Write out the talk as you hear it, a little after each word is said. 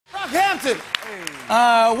Brockhampton!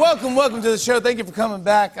 Welcome to the show. Thank you for coming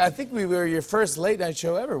back. I think we were your first late night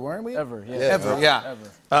show ever, weren't we? Ever, yeah. Ever,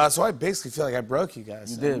 yeah. So I basically feel like I broke you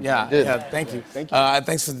guys. You did. Yeah, you did. Yeah, thank you. Thank you.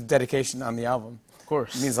 Thanks for the dedication on the album. Of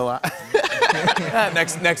course. It means a lot.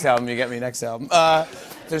 next album, you get me, next album.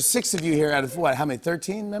 There's 6 of you here out of what, how many,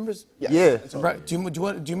 13 members? Yeah. Do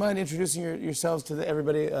you mind introducing yourselves to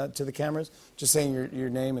everybody, to the cameras? Just saying your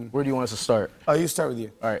name and... Where do you want us to start? Oh, you start with you.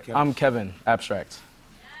 All right, I'm Kevin, Abstract.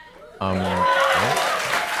 I'm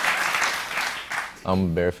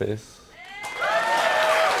Bareface.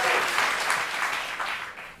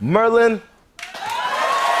 Merlin.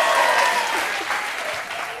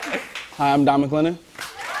 Hi, I'm Don McLennan.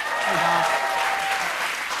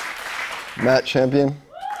 Matt Champion.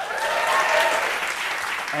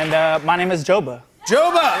 And my name is Joba.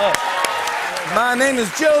 Joba! Hello. My name is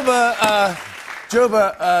Joba.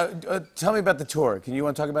 Joba, tell me about the tour. You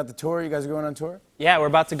want to talk about the tour? You guys are going on tour? Yeah, we're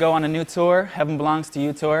about to go on a new tour, Heaven Belongs to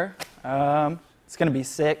You tour. It's going to be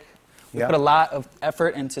sick. We put a lot of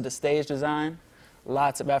effort into the stage design,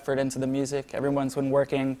 lots of effort into the music. Everyone's been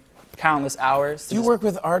working countless hours. Do you work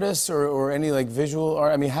with artists or any like visual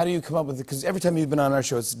art? I mean, how do you come up with it? Because every time you've been on our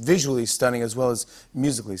show, it's visually stunning as well as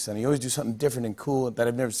musically stunning. You always do something different and cool that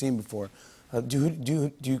I've never seen before.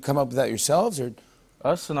 Do you come up with that yourselves, or?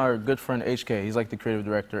 Us and our good friend HK. He's like the creative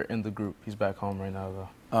director in the group. He's back home right now, though.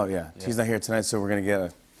 Oh yeah, he's not here tonight, so we're gonna get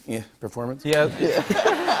a performance. Yeah.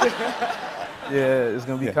 Yeah, it's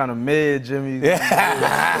gonna be kind of mid, Jimmy.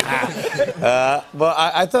 Yeah. Well,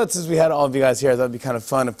 I thought since we had all of you guys here, I thought it'd be kind of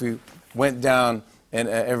fun if we went down and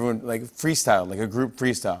everyone like freestyle, like a group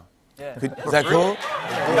freestyle. Yeah. Is that cool?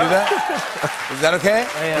 Can we do that? Is that okay?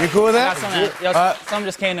 Yeah. Are you cool with that? Some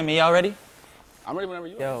just came to me. Y'all ready? I'm ready whenever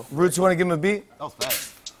you are. Yo. Roots, you want to give him a beat? That was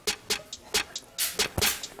fast.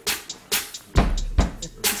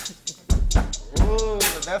 Ooh,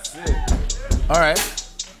 that's it. All right.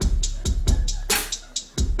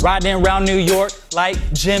 Riding around New York like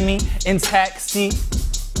Jimmy in taxi.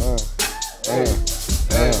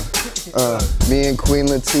 Me and Queen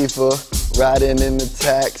Latifah riding in the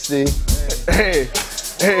taxi.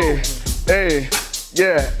 Hey,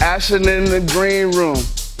 yeah, Ashton in the green room.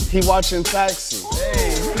 He watching Taxi.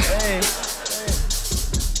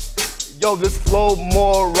 Yo, this flow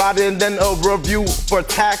more riding than a review for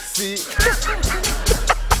Taxi.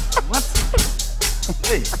 What?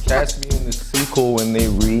 Hey, catch me in the sequel when they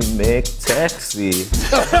remake Taxi.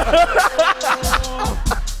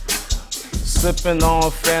 Sipping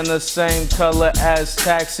on Fanta, same color as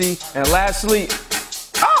Taxi. And lastly,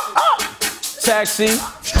 Taxi.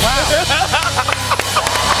 Wow.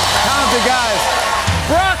 Talented guys.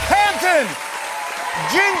 Brockhampton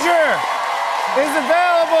Ginger is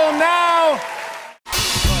available now.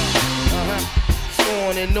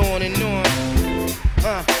 On and on and on.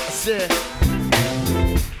 I said,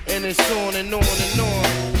 and it's on and on and